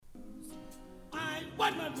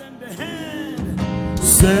Send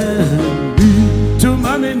me to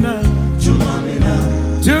mommy now, to mommy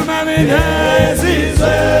now, to mommy now.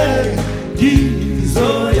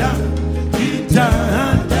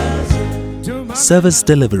 Service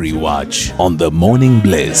Delivery Watch on the Morning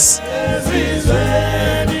Bliss.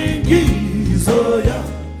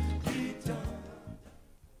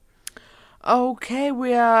 Okay,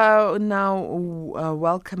 we are now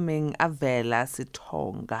welcoming Avela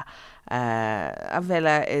Sithonga.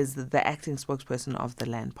 Avela is the acting spokesperson of the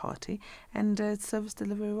Land Party, and it's Service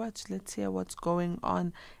Delivery Watch. Let's hear what's going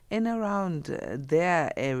on in around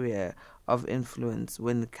their area of influence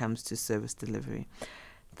when it comes to service delivery.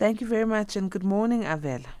 Thank you very much, and good morning,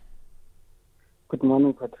 Avela. Good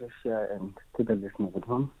morning, Patricia, and to the listeners at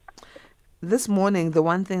home. This morning, the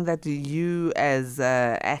one thing that you as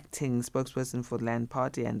acting spokesperson for Land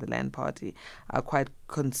Party and the Land Party are quite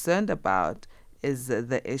concerned about is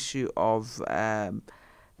the issue of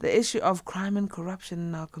crime and corruption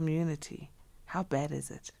in our community. How bad is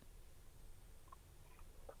it?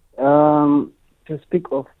 To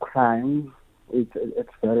speak of crime,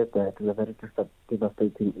 it's very bad. It's a very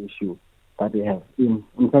devastating issue that we have in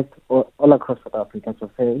fact all across South Africa to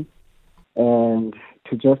say. And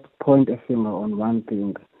to just point a finger on one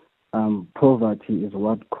thing, poverty is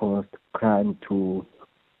what caused crime to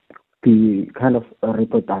be kind of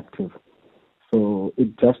reproductive. So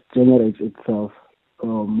it just generates itself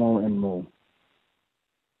more and more.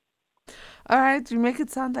 All right, you make it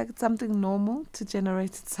sound like it's something normal to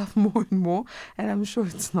generate itself more and more, and I'm sure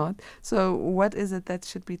it's not. So what is it that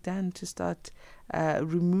should be done to start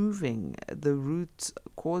removing the root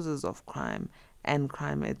causes of crime and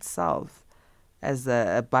crime itself as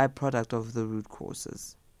a byproduct of the root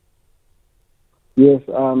causes? Yes.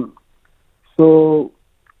 So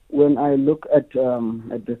when I look at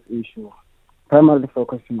this issue, primarily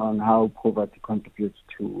focusing on how poverty contributes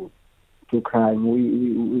to crime,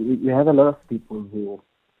 we have a lot of people who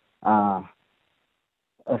are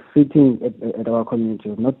sitting at our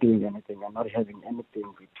communities, not doing anything and not having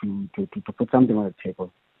anything to put something on the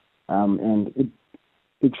table, and it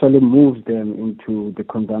actually moves them into the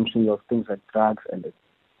consumption of things like drugs and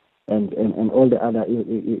all the other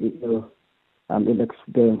ill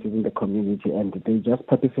experiences in the community, and they just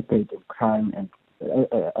participate in crime. And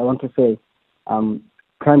I want to say,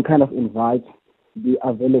 crime kind of invites the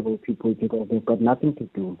available people because they've got nothing to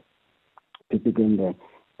do to begin there.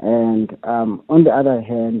 And on the other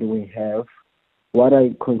hand, we have what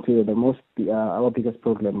I consider our biggest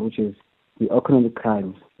problem, which is the economic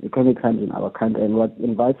crimes in our country. And what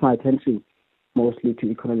invites my attention mostly to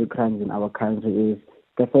economic crimes in our country is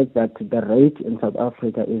the fact that the rate in South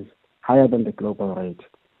Africa is higher than the global rate.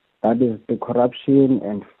 That is the corruption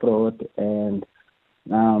and fraud, and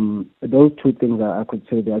those two things I could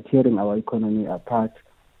say they are tearing our economy apart.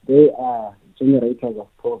 They are generators of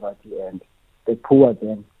poverty, and the poor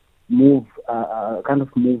then move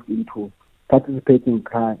into participating in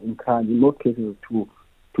crime in most cases to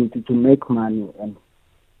make money, and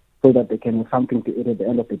so that they can have something to eat at the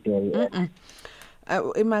end of the day.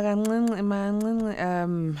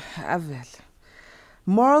 Avela,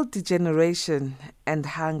 moral degeneration and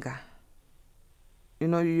hunger. You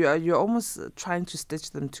know, you're almost trying to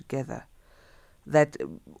stitch them together. That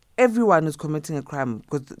everyone who's committing a crime,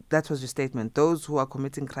 because that was your statement, those who are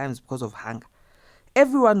committing crimes because of hunger.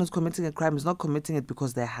 Everyone who's committing a crime is not committing it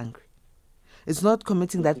because they're hungry. It's not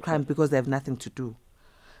committing that crime because they have nothing to do.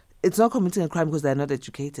 It's not committing a crime because they're not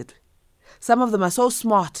educated. Some of them are so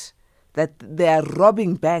smart that they are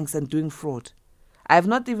robbing banks and doing fraud. I have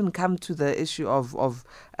not even come to the issue of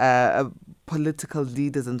political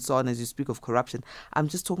leaders and so on as you speak of corruption. I'm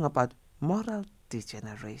just talking about moral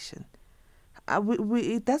degeneration.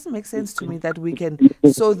 It doesn't make sense to me that we can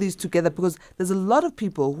sew these together, because there's a lot of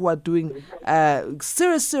people who are doing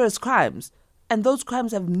serious crimes, and those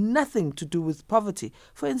crimes have nothing to do with poverty.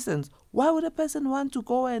 For instance, why would a person want to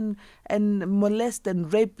go and molest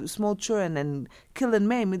and rape small children and kill and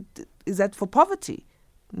maim? Is that for poverty?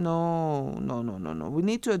 No. We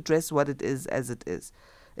need to address what it is as it is.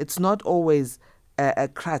 It's not always a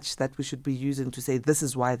crutch that we should be using to say this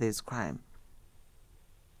is why there's crime.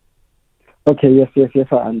 Okay, yes,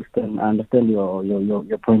 I understand. I understand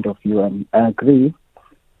your point of view, and I agree.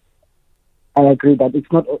 I agree that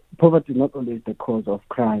poverty is not always the cause of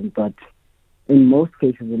crime, but in most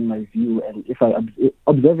cases, in my view, and if I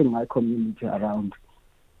observing my community around,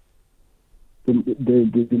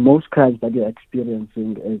 the most crimes that you're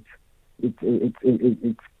experiencing is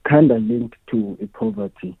it's kind of linked to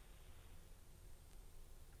poverty.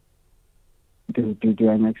 Do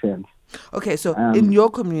I make sense? Okay, so in your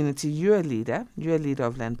community, you're a leader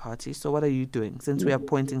of Land Party. So what are you doing? Since we are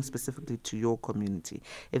pointing specifically to your community,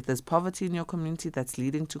 if there's poverty in your community that's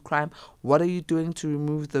leading to crime, what are you doing to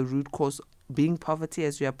remove the root cause being poverty,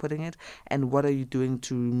 as you are putting it, and what are you doing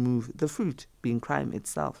to remove the fruit being crime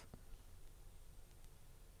itself?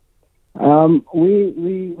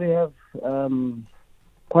 We have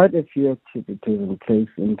quite a few activities in place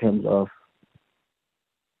in terms of.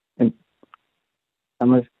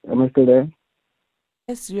 Am I still there?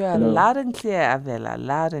 Yes, you are. Hello? Loud and clear, Avela.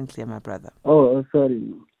 Loud and clear, my brother. Oh,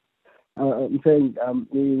 sorry. I'm saying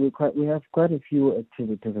we have quite a few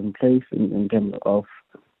activities in place in terms of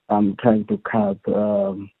trying to curb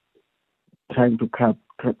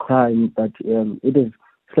crime, but it is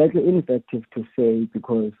slightly ineffective to say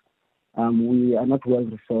because we are not well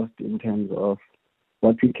resourced in terms of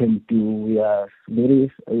what we can do. We are a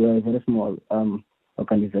very small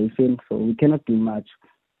organization, so we cannot do much.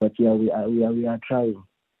 But yeah, we are trying.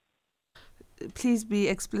 Please be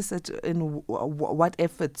explicit in what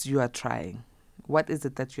efforts you are trying. What is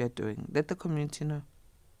it that you are doing? Let the community know.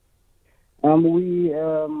 We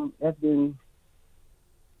have been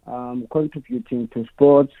contributing to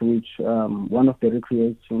sports, which one of the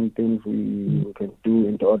recreation things we can do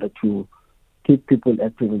in order to keep people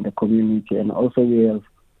active in the community. And also we have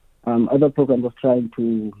other programs of trying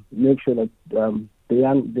to make sure that the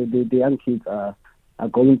young kids are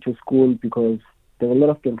going to school, because there are a lot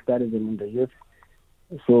of gangsterism in the youth.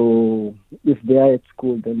 So if they are at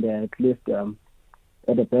school, then they are at least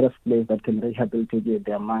at a better place that can rehabilitate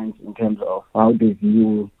their minds in terms of how they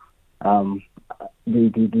view their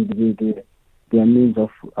means of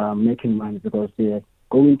making money, because they are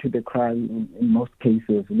going to the crime in most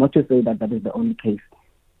cases. Not to say that is the only case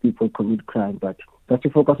people commit crime, but just to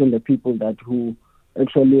focus on the people who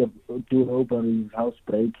actually do robberies, house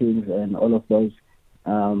breakings, and all of those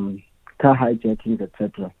car hijackings,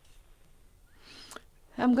 etc.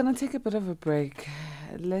 I'm going to take a bit of a break.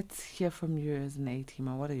 Let's hear from you as an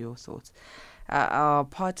A-teamer. What are your thoughts? Are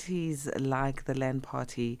parties like the Land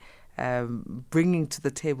Party bringing to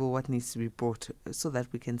the table what needs to be brought so that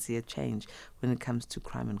we can see a change when it comes to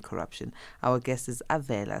crime and corruption? Our guest is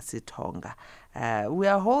Avela Sithonga. We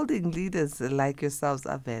are holding leaders like yourselves,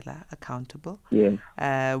 Avela, accountable. Yes.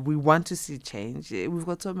 We want to see change. We've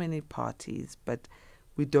got so many parties, but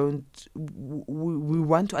we want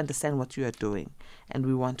to understand what you are doing, and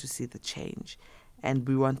we want to see the change, and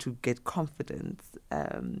we want to get confidence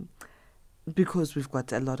because we've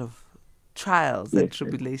got a lot of trials and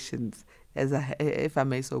tribulations, if I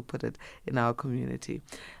may so put it, in our community.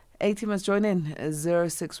 A-teamers, join in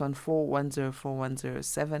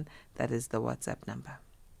 0614104107. That is the WhatsApp number.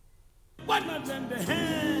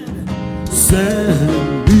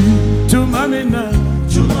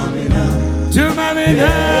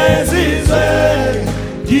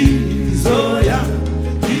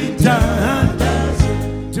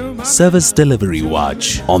 Service Delivery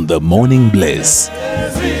Watch on the Morning Bliss.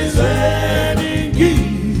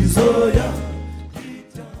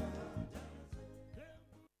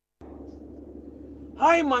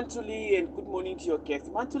 Hi Mantuli, and good morning to your guests.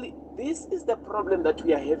 Mantuli, this is the problem that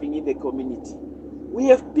we are having in the community. We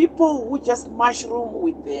have people who just mushroom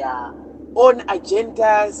with their own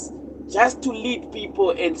agendas just to lead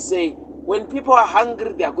people and say, when people are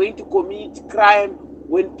hungry, they are going to commit crime.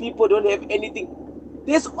 When people don't have anything,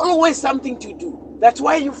 there's always something to do. That's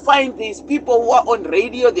why you find these people who are on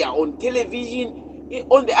radio, they are on television,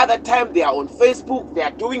 on the other time they are on Facebook, they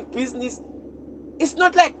are doing business. It's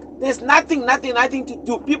not like there's nothing to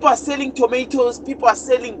do. People are selling tomatoes, people are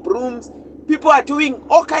selling brooms, people are doing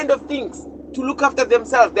all kinds of things to look after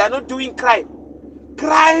themselves. They are not doing crime.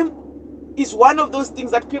 Crime is one of those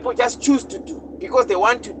things that people just choose to do because they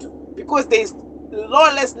want to do. Because there is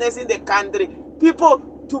lawlessness in the country. People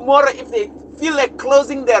tomorrow, if they feel like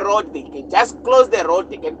closing the road, they can just close the road.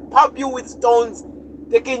 They can pump you with stones.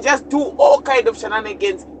 They can just do all kinds of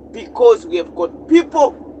shenanigans because we have got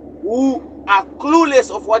people who are clueless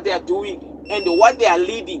of what they are doing and what they are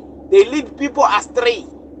leading. They lead people astray.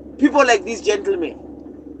 People like these gentlemen.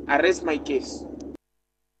 I rest my case.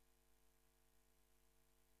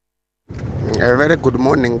 A very good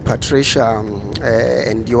morning, Patricia,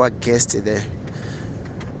 and your guest there.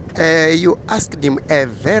 You asked him a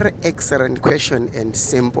very excellent question and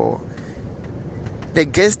simple. The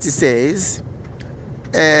guest says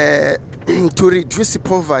to reduce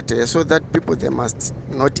poverty so that people, they must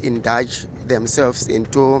not indulge themselves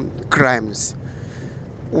into crimes.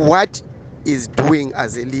 What is doing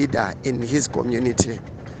as a leader in his community?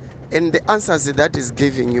 And the answers that is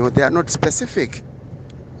giving you, they are not specific.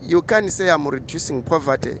 You can't say I'm reducing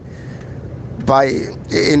poverty, by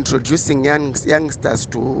introducing youngsters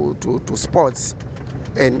to sports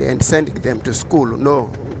and sending them to school.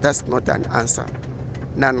 No, that's not an answer.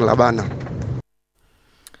 None, Labana.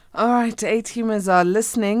 All right, 8 humans are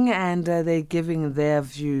listening and they're giving their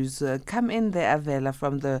views. Come in there, Avela,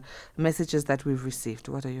 from the messages that we've received.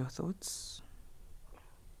 What are your thoughts?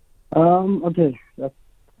 Okay,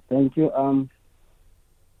 thank you.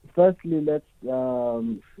 Firstly, let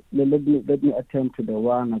me attend to the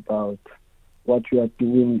one about what we are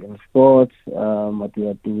doing in sports, what we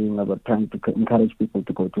are doing about trying to encourage people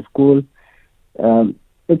to go to school.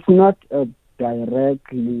 It's not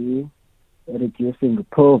directly reducing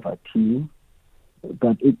poverty,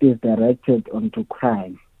 but it is directed onto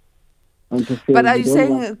crime. But are you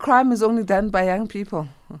saying crime is only done by young people?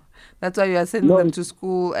 That's why you are sending them to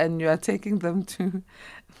school and you are taking them to...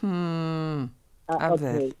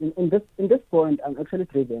 Okay. In this point, I'm actually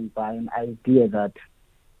driven by an idea that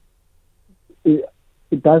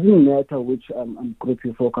it doesn't matter which group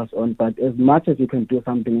you focus on, but as much as you can do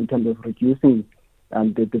something in terms of reducing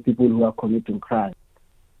the people who are committing crime,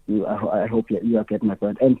 I hope you are getting my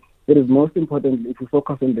point. And it is most important if you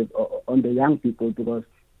focus on the young people, because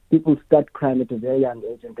people start crime at a very young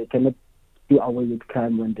age and they cannot do away with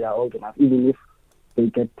crime when they are old enough, even if they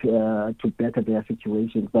get to better their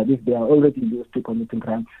situations. But if they are already used to committing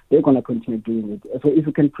crime, they're going to continue doing it. So if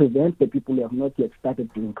you can prevent the people who have not yet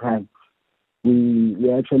started doing crime, we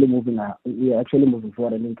are actually moving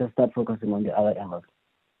forward, and we can start focusing on the other angles.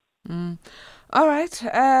 All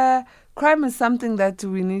right. Crime is something that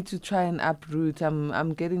we need to try and uproot.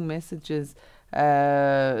 I'm getting messages.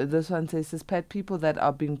 This one says, Pat, people that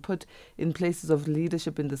are being put in places of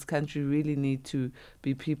leadership in this country really need to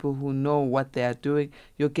be people who know what they are doing.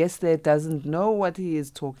 Your guest there doesn't know what he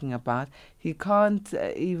is talking about. He can't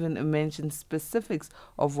even mention specifics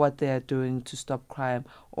of what they are doing to stop crime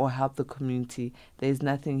or help the community. There's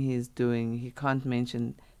nothing he is doing. He can't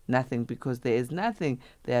mention nothing because there is nothing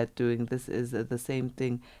they are doing. This is the same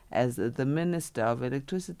thing as the Minister of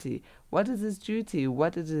Electricity. What is his duty?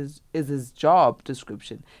 What is his job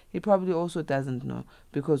description? He probably also doesn't know,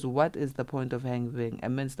 because what is the point of having a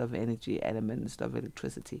Minister of Energy and a Minister of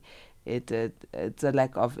Electricity? It's a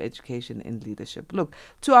lack of education in leadership. Look,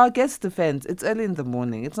 to our guest's defense, it's early in the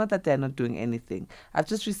morning. It's not that they're not doing anything. I've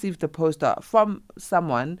just received a poster from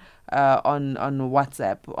someone on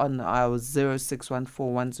WhatsApp on our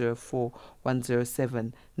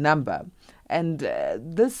 0614104107 number. And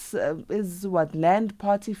this is what Land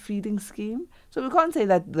Party feeding scheme. So we can't say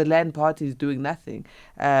that the Land Party is doing nothing.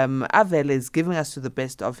 Avela is giving us to the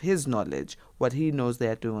best of his knowledge what he knows they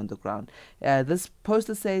are doing on the ground. This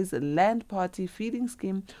poster says Land Party feeding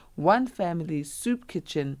scheme, one family soup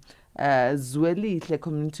kitchen, Zwelihle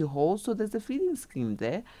Community Hall. So there's a feeding scheme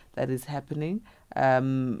there that is happening.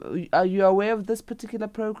 Are you aware of this particular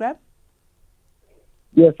program?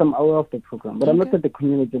 Yes, I'm aware of the program, but I'm not at the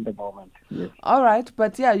community at the moment. Yes. All right,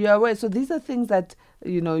 but yeah, you're aware. So these are things that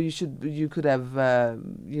you could have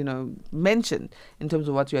mentioned in terms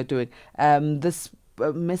of what you are doing. This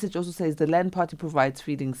message also says the Land Party provides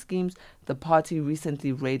feeding schemes. The party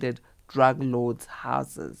recently raided drug lords'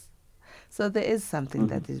 houses. So there is something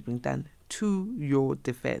that is being done to your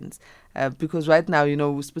defense, because right now,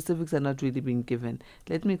 specifics are not really being given.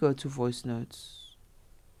 Let me go to voice notes.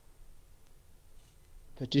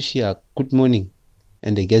 Patricia, good morning,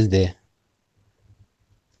 and I guess there.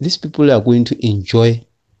 These people are going to enjoy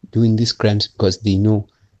doing these crimes because they know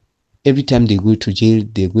every time they go to jail,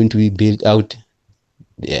 they're going to be bailed out.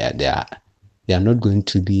 They are not going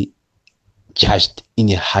to be judged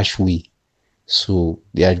in a harsh way, so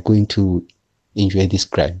they are going to enjoy these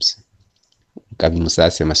crimes.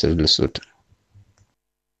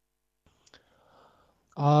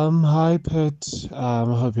 Hi Pat, I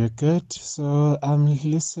hope you're good. So I'm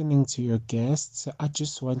listening to your guests. I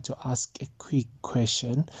just want to ask a quick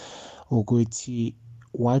question. Uguti,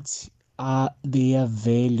 what are their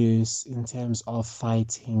values in terms of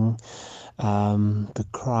fighting the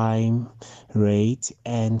crime rate?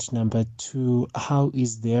 And number two, how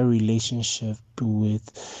is their relationship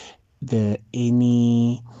with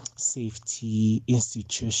any safety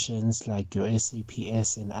institutions like your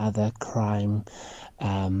SAPS and other crime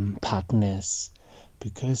partners?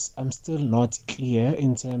 Because I'm still not clear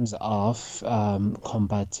in terms of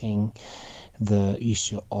combating the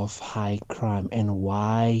issue of high crime and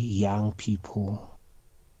why young people.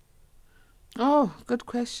 Oh, good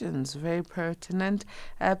questions. Very pertinent.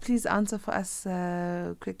 Please answer for us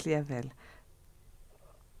quickly, Avela.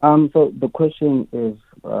 So the question is,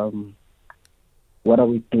 what are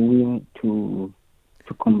we doing to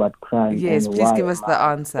combat crime? Yes, and please why give us the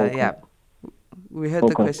answer. Yeah. We heard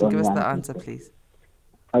the focused question. on Give us the young answer, people. please.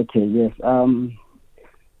 Okay, yes.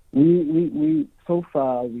 We so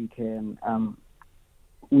far we can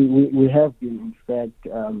we have been in fact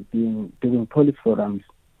doing police forums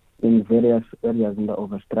in various areas in the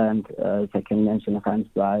Overstrand. If I can mention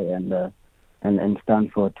Gansbaai and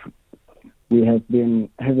Stanford. We have been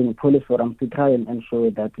having police forums to try and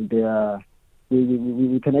ensure that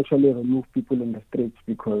we can actually remove people in the streets,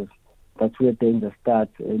 because that's where danger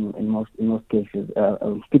starts in most cases.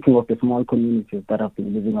 Speaking of the small communities that have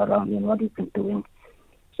been living around and what we've been doing.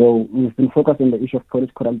 So we've been focused on the issue of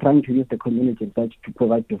police crime, trying to use the community to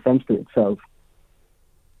provide defense to itself,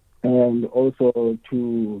 and also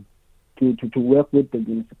to work with the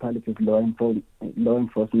municipalities' law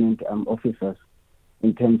enforcement officers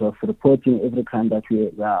in terms of reporting every crime that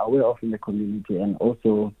we are aware of in the community, and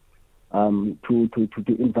also to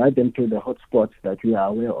invite them to the hotspots that we are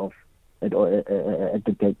aware of at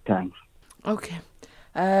the date times. Okay.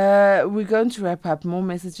 We're going to wrap up. More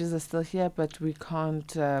messages are still here, but we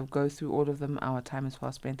can't go through all of them. Our time is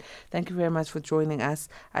fast spent. Thank you very much for joining us.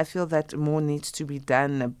 I feel that more needs to be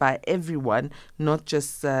done by everyone, not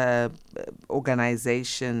just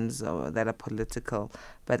organizations that are political,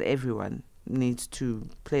 but everyone needs to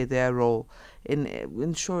play their role in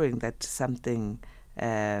ensuring that something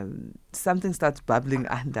starts bubbling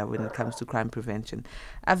under when it comes to crime prevention.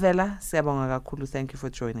 Avela, siyabonga kakhulu. Thank you for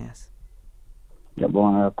joining us.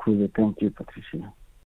 Thank you, Patricia.